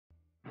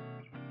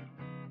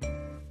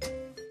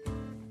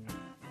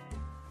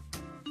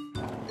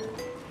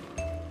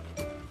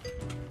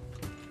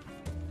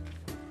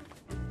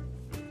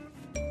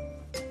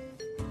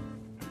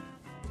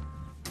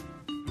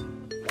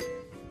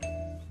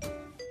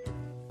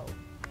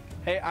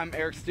Hey, I'm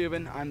Eric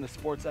Steuben. I'm the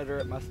sports editor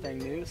at Mustang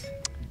News.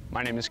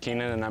 My name is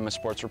Keenan and I'm a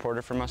sports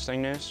reporter for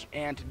Mustang News.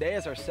 And today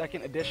is our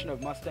second edition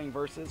of Mustang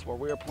Versus, where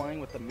we are playing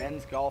with the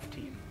men's golf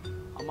team.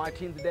 On my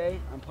team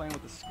today, I'm playing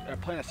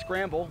a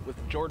scramble with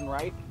Jordan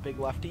Wright, big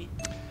lefty.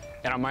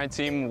 And on my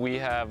team, we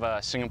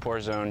have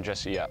Singapore's own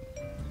Jesse Yap.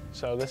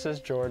 So this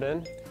is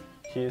Jordan.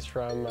 He's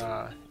from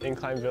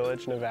Incline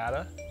Village,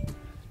 Nevada.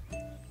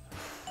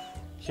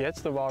 He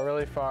hits the ball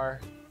really far.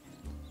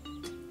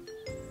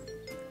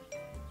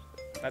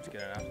 That's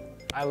good enough.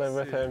 I live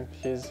with him.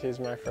 He's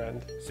my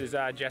friend. This is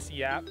Jesse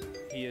Yap.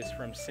 He is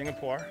from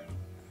Singapore.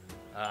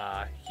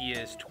 He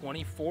is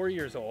 24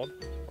 years old.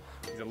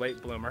 He's a late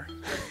bloomer.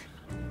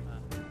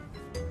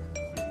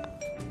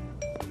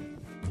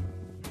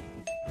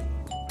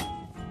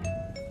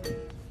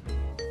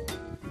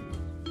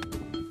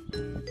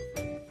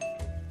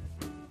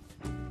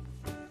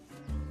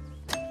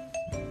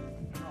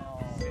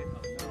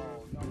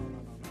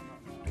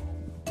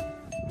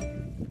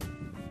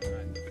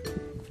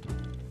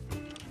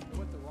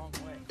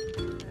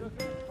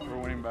 We're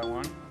winning by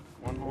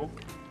one hole.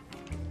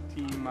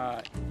 Team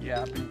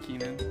Yap and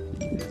Keenan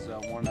is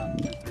 1 up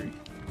to 3.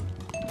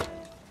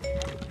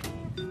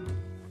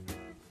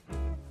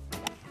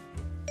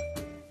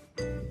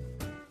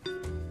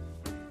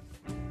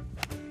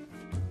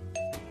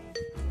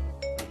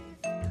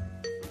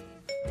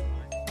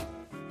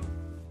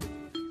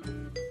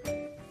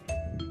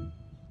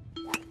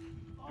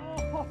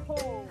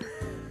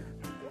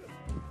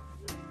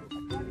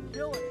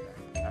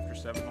 After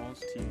 7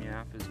 holes, Team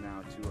Yap is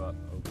now 2 up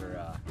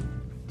over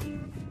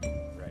Team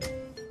Wright.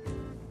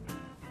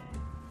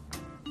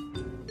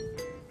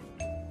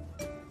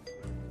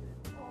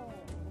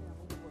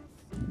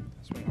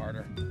 Swing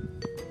harder.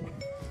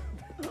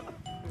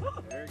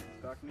 Eric,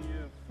 it's talking to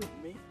you.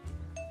 Me?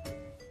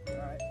 All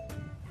right.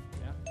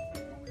 Yeah.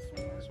 Want me to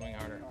swing harder? Swing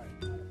harder.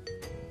 All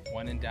right.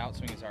 When in doubt,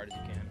 swing as hard as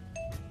you can.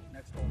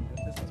 Next hole.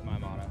 This That's is my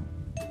motto.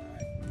 all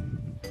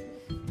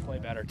right. Play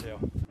better too.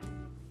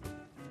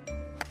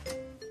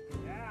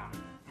 Yeah.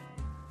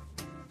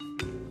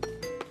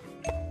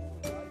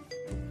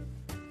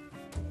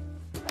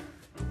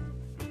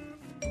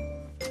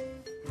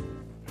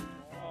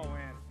 Go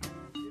in.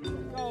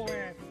 Go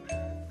in.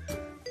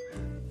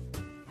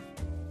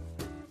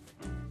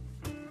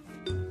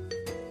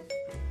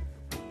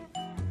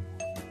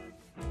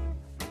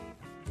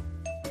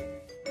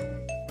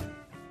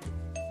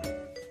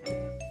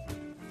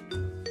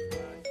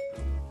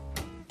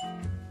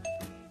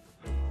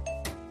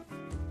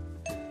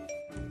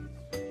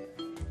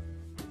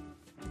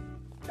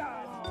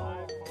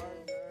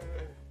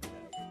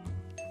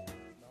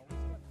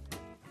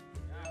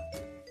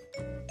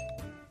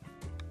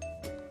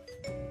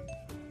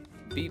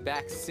 Be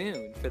back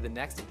soon for the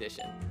next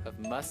edition of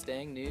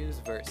Mustang News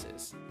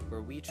Versus,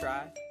 where we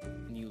try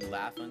and you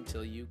laugh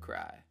until you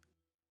cry.